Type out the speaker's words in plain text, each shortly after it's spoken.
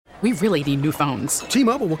We really need new phones.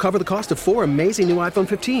 T-Mobile will cover the cost of 4 amazing new iPhone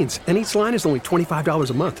 15s, and each line is only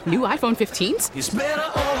 $25 a month. New iPhone 15s? It's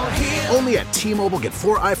better over here. Only at T-Mobile, get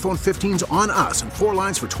 4 iPhone 15s on us and 4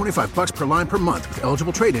 lines for $25 per line per month with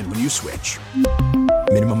eligible trade-in when you switch.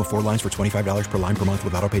 Minimum of 4 lines for $25 per line per month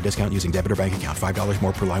with autopay discount using debit or bank account. $5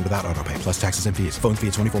 more per line without autopay, plus taxes and fees. Phone fee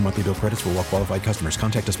at 24 monthly bill credits for well-qualified customers.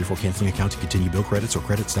 Contact us before canceling account to continue bill credits or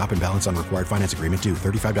credit stop and balance on required finance agreement due.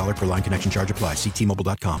 $35 per line connection charge applies. See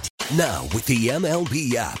T-Mobile.com. Now, with the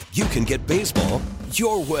MLB app, you can get baseball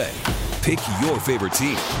your way. Pick your favorite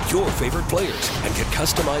team, your favorite players, and get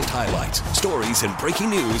customized highlights, stories, and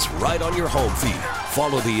breaking news right on your home feed.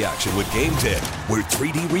 Follow the action with Game Day, where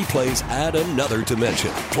 3D replays add another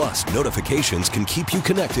dimension. Plus, notifications can keep you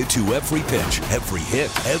connected to every pitch, every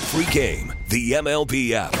hit, every game. The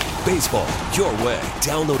MLB app. Baseball your way.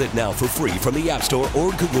 Download it now for free from the App Store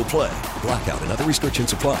or Google Play. Blackout and other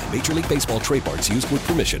restrictions apply. Major League Baseball trademarks used with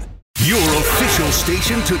permission. Your official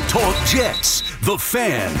station to talk Jets. The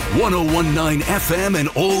Fan, 101.9 FM and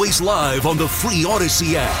always live on the free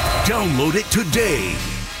Odyssey app. Download it today.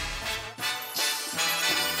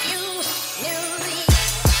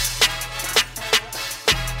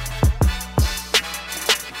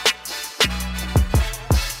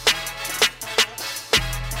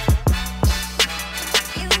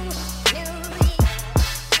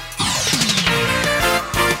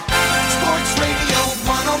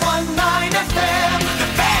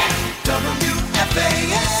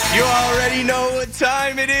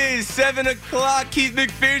 Time it is 7 o'clock. Keith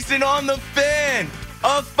McPherson on the Fan,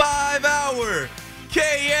 a 5-hour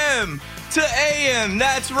KM to AM.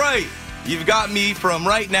 That's right. You've got me from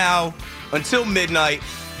right now until midnight,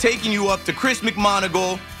 taking you up to Chris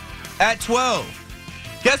McMonagle at 12.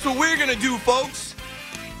 Guess what we're gonna do, folks?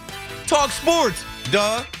 Talk sports.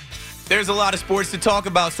 Duh. There's a lot of sports to talk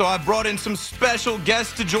about, so I brought in some special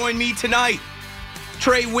guests to join me tonight.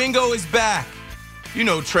 Trey Wingo is back. You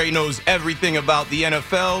know Trey knows everything about the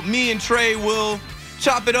NFL. Me and Trey will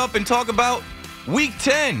chop it up and talk about Week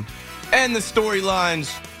 10 and the storylines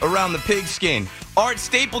around the pigskin. Art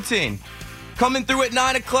Stapleton coming through at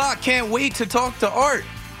 9 o'clock. Can't wait to talk to Art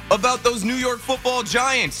about those New York Football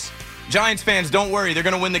Giants. Giants fans, don't worry. They're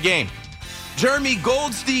going to win the game. Jeremy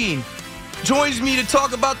Goldstein joins me to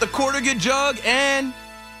talk about the Cortiga Jug, and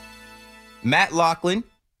Matt Lachlan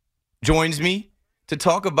joins me to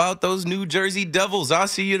talk about those New Jersey Devils. I'll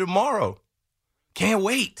see you tomorrow. Can't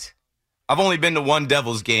wait. I've only been to one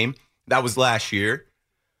Devils game. That was last year.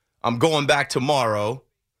 I'm going back tomorrow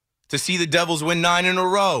to see the Devils win 9 in a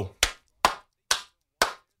row.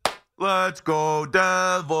 Let's go,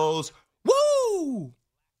 Devils. Woo!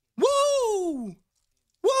 Woo!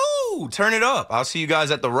 Woo! Turn it up. I'll see you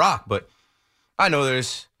guys at the Rock, but I know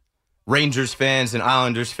there's Rangers fans and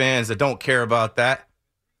Islanders fans that don't care about that.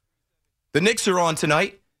 The Knicks are on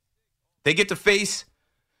tonight. They get to face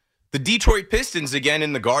the Detroit Pistons again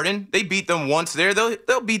in the Garden. They beat them once there.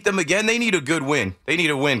 They'll beat them again. They need a good win. They need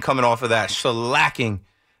a win coming off of that shellacking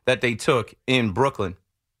that they took in Brooklyn.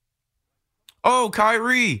 Oh,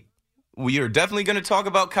 Kyrie. We are definitely going to talk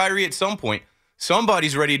about Kyrie at some point.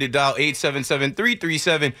 Somebody's ready to dial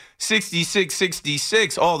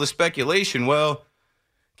 877-337-6666. All the speculation. Well,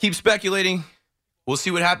 keep speculating. We'll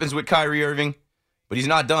see what happens with Kyrie Irving. But he's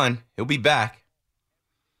not done. He'll be back.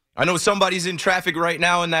 I know somebody's in traffic right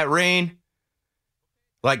now in that rain.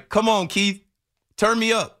 Like, come on, Keith. Turn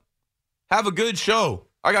me up. Have a good show.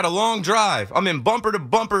 I got a long drive. I'm in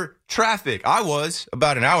bumper-to-bumper traffic. I was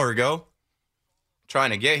about an hour ago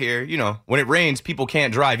trying to get here. You know, when it rains, people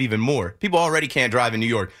can't drive even more. People already can't drive in New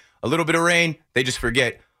York. A little bit of rain, they just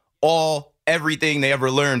forget everything they ever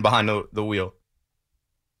learned behind the wheel.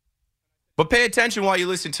 But pay attention while you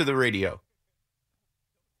listen to the radio.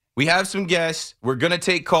 We have some guests. We're going to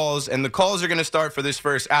take calls, and the calls are going to start for this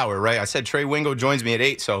first hour, right? I said Trey Wingo joins me at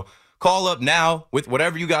 8, so call up now with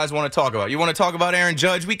whatever you guys want to talk about. You want to talk about Aaron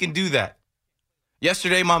Judge? We can do that.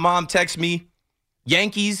 Yesterday, my mom texted me,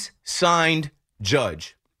 Yankees signed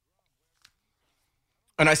Judge.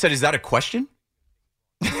 And I said, is that a question?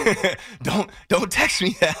 Don't text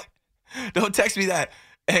me that. Don't text me that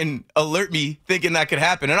and alert me thinking that could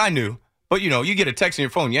happen. And I knew. But, you know, you get a text on your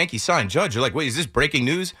phone, Yankees signed Judge. You're like, wait, is this breaking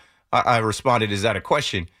news? I responded, is that a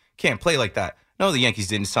question? Can't play like that. No, the Yankees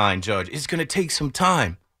didn't sign Judge. It's going to take some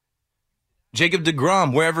time. Jacob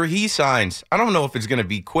deGrom, wherever he signs, I don't know if it's going to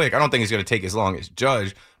be quick. I don't think it's going to take as long as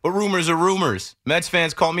Judge. But rumors are rumors. Mets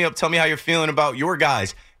fans, call me up. Tell me how you're feeling about your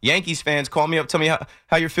guys. Yankees fans, call me up. Tell me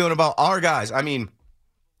how you're feeling about our guys. I mean,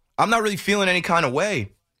 I'm not really feeling any kind of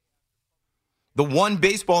way. The one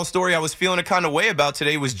baseball story I was feeling a kind of way about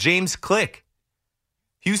today was James Click.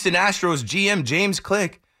 Houston Astros GM James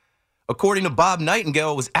Click according to Bob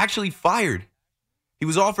Nightingale, was actually fired. He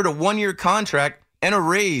was offered a 1-year contract and a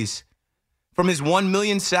raise from his $1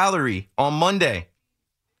 million salary on Monday.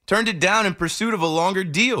 Turned it down in pursuit of a longer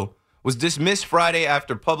deal. Was dismissed Friday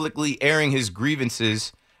after publicly airing his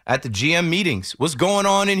grievances at the GM meetings. What's going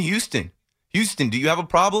on in Houston? Houston, do you have a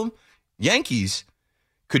problem? Yankees,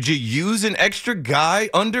 could you use an extra guy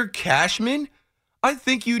under Cashman? I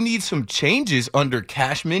think you need some changes under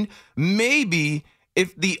Cashman. Maybe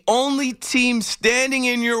if the only team standing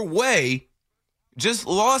in your way just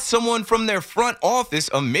lost someone from their front office,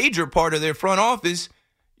 a major part of their front office,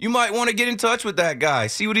 you might want to get in touch with that guy,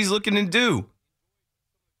 see what he's looking to do.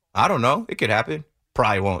 I don't know. It could happen.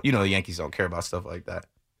 Probably won't. You know the Yankees don't care about stuff like that.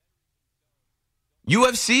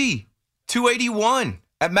 UFC 281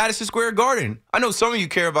 at Madison Square Garden. I know some of you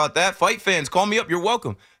care about that. Fight fans, call me up. You're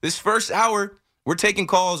welcome. This first hour, we're taking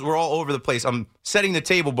calls. We're all over the place. I'm setting the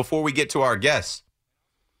table before we get to our guests.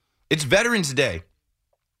 It's Veterans Day.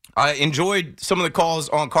 I enjoyed some of the calls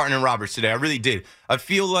on Carton and Roberts today. I really did. I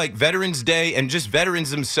feel like Veterans Day and just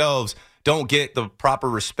veterans themselves don't get the proper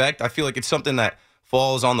respect. I feel like it's something that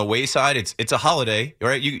falls on the wayside. It's a holiday,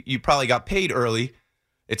 right? You probably got paid early.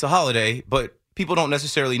 It's a holiday, but people don't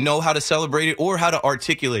necessarily know how to celebrate it or how to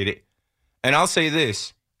articulate it. And I'll say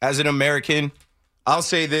this as an American. I'll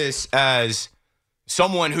say this as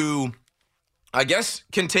someone who I guess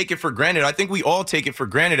can take it for granted. I think we all take it for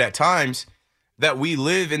granted at times that we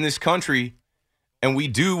live in this country and we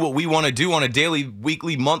do what we want to do on a daily,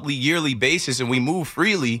 weekly, monthly, yearly basis, and we move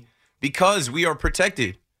freely because we are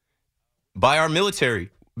protected by our military,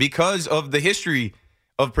 because of the history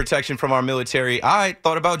of protection from our military. I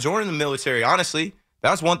thought about joining the military, honestly.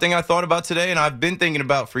 That's one thing I thought about today, and I've been thinking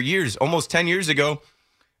about for years, almost 10 years ago,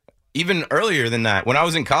 even earlier than that. When I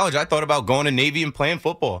was in college, I thought about going to Navy and playing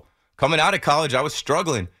football. Coming out of college, I was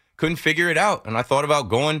struggling, couldn't figure it out, and I thought about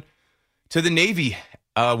going to the Navy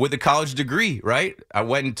with a college degree, right? I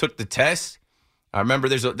went and took the test. I remember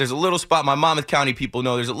there's a little spot, my Monmouth County people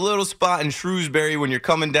know, there's a little spot in Shrewsbury when you're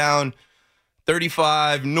coming down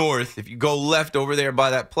 35 North. If you go left over there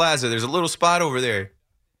by that plaza, there's a little spot over there.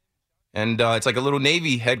 And it's like a little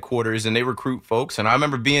Navy headquarters, and they recruit folks. And I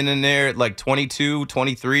remember being in there at like 22,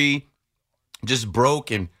 23, just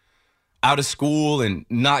broke and out of school and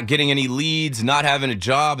not getting any leads, not having a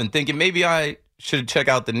job, and thinking maybe I should check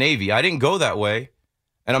out the Navy. I didn't go that way,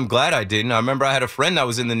 and I'm glad I didn't. I remember I had a friend that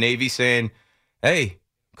was in the Navy saying, hey,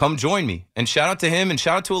 come join me. And shout out to him, and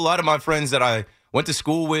shout out to a lot of my friends that I went to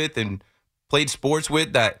school with and played sports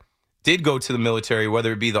with that did go to the military,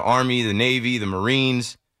 whether it be the Army, the Navy, the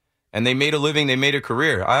Marines, and they made a living, they made a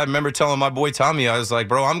career. I remember telling my boy Tommy, I was like,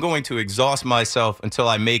 bro, I'm going to exhaust myself until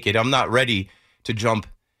I make it. I'm not ready to jump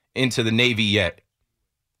into the Navy yet.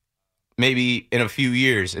 Maybe in a few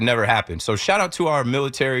years. It never happened. So shout out to our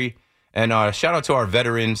military and shout out to our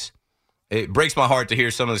veterans. It breaks my heart to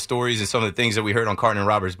hear some of the stories and some of the things that we heard on Carton and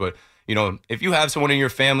Roberts. But, you know, if you have someone in your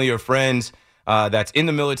family or friends that's in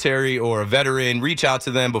the military or a veteran, reach out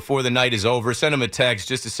to them before the night is over. Send them a text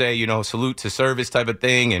just to say, you know, salute to service type of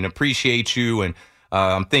thing and appreciate you and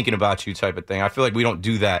I'm thinking about you type of thing. I feel like we don't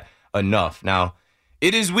do that enough. Now,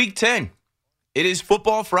 it is week 10. It is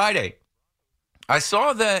Football Friday. I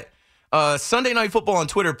saw that Sunday Night Football on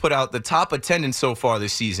Twitter put out the top attendance so far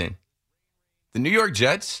this season. The New York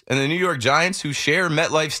Jets and the New York Giants, who share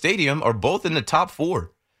MetLife Stadium, are both in the top 4.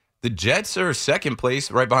 The Jets are second place,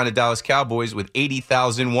 right behind the Dallas Cowboys, with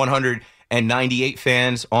 80,198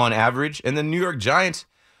 fans on average. And the New York Giants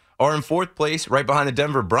are in 4th place, right behind the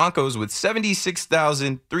Denver Broncos, with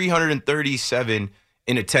 76,337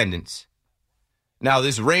 in attendance. Now,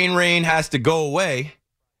 this rain has to go away,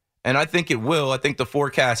 and I think it will. I think the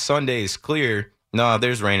forecast Sunday is clear. No,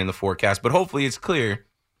 there's rain in the forecast, but hopefully it's clear.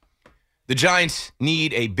 The Giants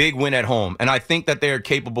need a big win at home, and I think that they are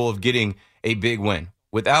capable of getting a big win.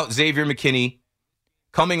 Without Xavier McKinney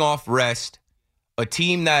coming off rest, a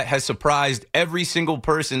team that has surprised every single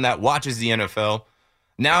person that watches the NFL,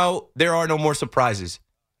 now there are no more surprises.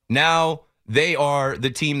 Now they are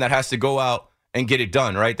the team that has to go out and get it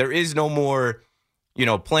done, right? There is no more, you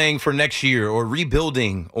know, playing for next year or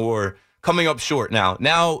rebuilding or coming up short now.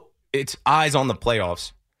 Now it's eyes on the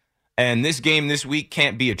playoffs. And this game this week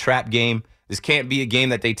can't be a trap game. This can't be a game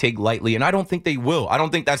that they take lightly. And I don't think they will. I don't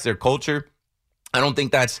think that's their culture. I don't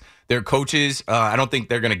think that's their coaches. I don't think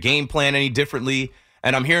they're going to game plan any differently.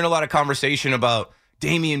 And I'm hearing a lot of conversation about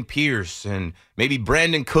Dameon Pierce and maybe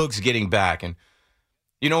Brandon Cooks getting back. And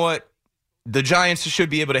you know what? The Giants should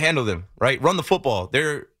be able to handle them, right? Run the football.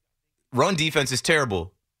 Their run defense is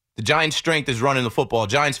terrible. The Giants' strength is running the football.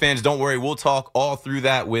 Giants fans, don't worry. We'll talk all through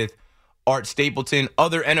that with Art Stapleton.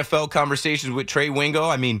 Other NFL conversations with Trey Wingo.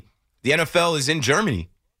 I mean, The NFL is in Germany.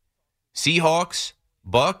 Seahawks,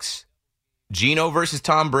 Bucks, Geno versus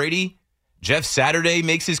Tom Brady. Jeff Saturday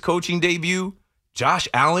makes his coaching debut. Josh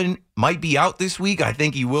Allen might be out this week. I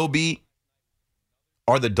think he will be.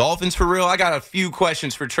 Are the Dolphins for real? I got a few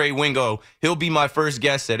questions for Trey Wingo. He'll be my first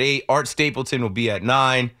guest at 8. Art Stapleton will be at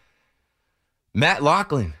 9. Matt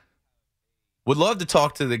Loughlin. Would love to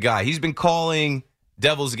talk to the guy. He's been calling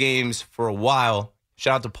Devils games for a while.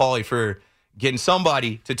 Shout out to Paulie for getting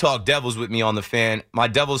somebody to talk Devils with me on the Fan. My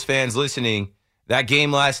Devils fans listening, that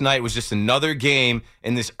game last night was just another game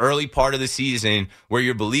in this early part of the season where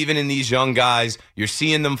you're believing in these young guys. You're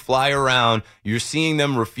seeing them fly around. You're seeing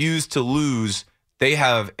them refuse to lose. They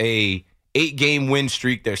have a 8-game win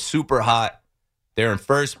streak. They're super hot. They're in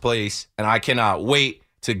first place, and I cannot wait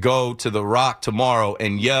to go to the Rock tomorrow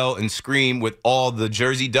and yell and scream with all the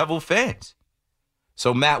Jersey Devil fans.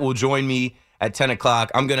 So Matt will join me at 10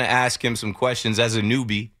 o'clock. I'm going to ask him some questions as a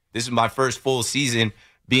newbie. This is my first full season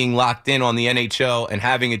being locked in on the NHL and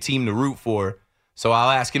having a team to root for. So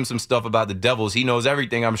I'll ask him some stuff about the Devils. He knows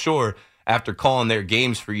everything, I'm sure, after calling their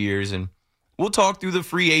games for years. And we'll talk through the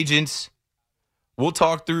free agents. We'll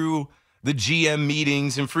talk through the GM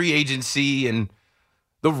meetings and free agency and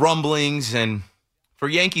the rumblings. And for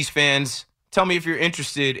Yankees fans, tell me if you're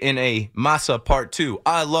interested in a Masa Part 2.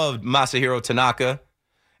 I loved Masahiro Tanaka.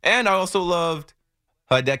 And I also loved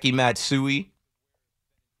Hideki Matsui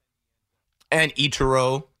and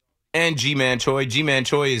Ichiro and Ji-Man Choi. Ji-Man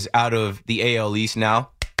Choi is out of the AL East now.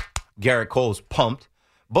 Garrett Cole's pumped.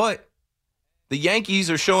 But the Yankees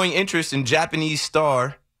are showing interest in Japanese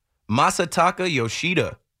star Masataka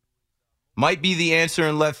Yoshida. Might be the answer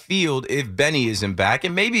in left field if Benny isn't back.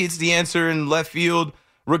 And maybe it's the answer in left field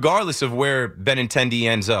regardless of where Benintendi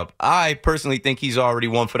ends up. I personally think he's already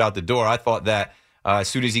one foot out the door. I thought that as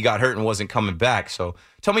soon as he got hurt and wasn't coming back. So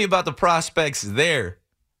tell me about the prospects there.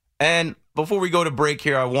 And before we go to break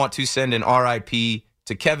here, I want to send an RIP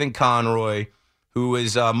to Kevin Conroy, who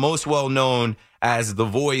is most well known as the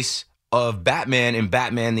voice of Batman in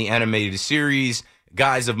Batman the Animated Series.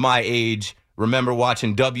 Guys of my age remember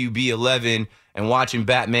watching WB11 and watching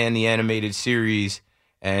Batman the Animated Series,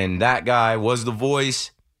 and that guy was the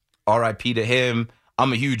voice. RIP to him.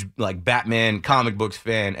 I'm a huge Batman comic books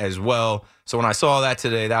fan as well. So when I saw that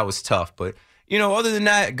today, that was tough. But, other than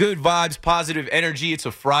that, good vibes, positive energy. It's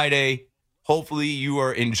a Friday. Hopefully you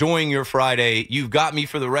are enjoying your Friday. You've got me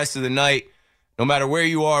for the rest of the night. No matter where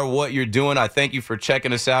you are, what you're doing, I thank you for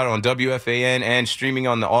checking us out on WFAN and streaming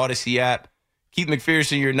on the Odyssey app. Keith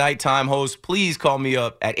McPherson, your nighttime host. Please call me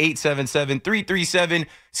up at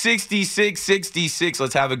 877-337-6666.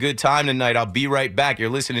 Let's have a good time tonight. I'll be right back. You're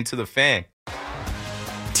listening to The Fan.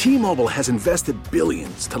 T-Mobile has invested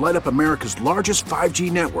billions to light up America's largest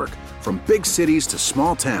 5G network, from big cities to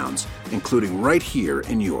small towns, including right here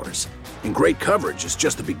in yours. And great coverage is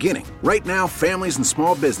just the beginning. Right now, families and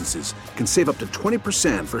small businesses can save up to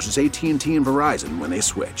 20% versus AT&T and Verizon when they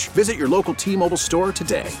switch. Visit your local T-Mobile store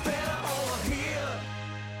today.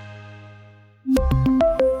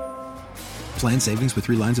 Plan savings with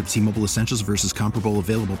 3 lines of T-Mobile Essentials versus comparable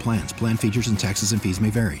available plans. Plan features and taxes and fees may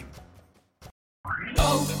vary.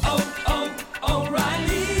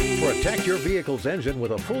 Protect your vehicle's engine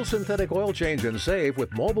with a full synthetic oil change and save with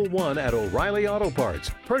Mobil 1 at O'Reilly Auto Parts.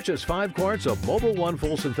 Purchase 5 quarts of Mobil 1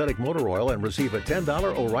 full synthetic motor oil and receive a $10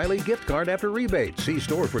 O'Reilly gift card after rebate. See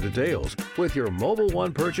store for details. With your Mobil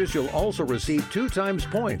 1 purchase, you'll also receive 2 times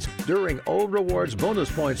points during O Rewards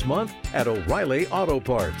Bonus Points Month at O'Reilly Auto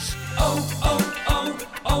Parts.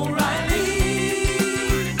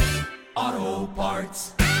 O'Reilly Auto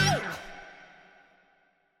Parts.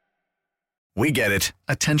 We get it.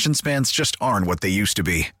 Attention spans just aren't what they used to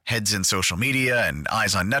be. Heads in social media and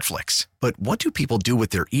eyes on Netflix. But what do people do with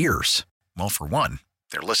their ears? Well, for one,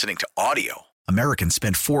 they're listening to audio. Americans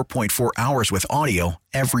spend 4.4 hours with audio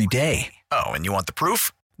every day. Oh, and you want the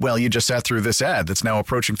proof? Well, you just sat through this ad that's now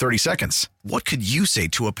approaching 30 seconds. What could you say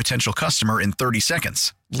to a potential customer in 30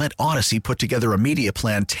 seconds? Let Odyssey put together a media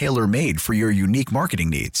plan tailor-made for your unique marketing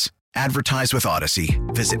needs. Advertise with Odyssey.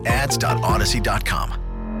 Visit ads.odyssey.com.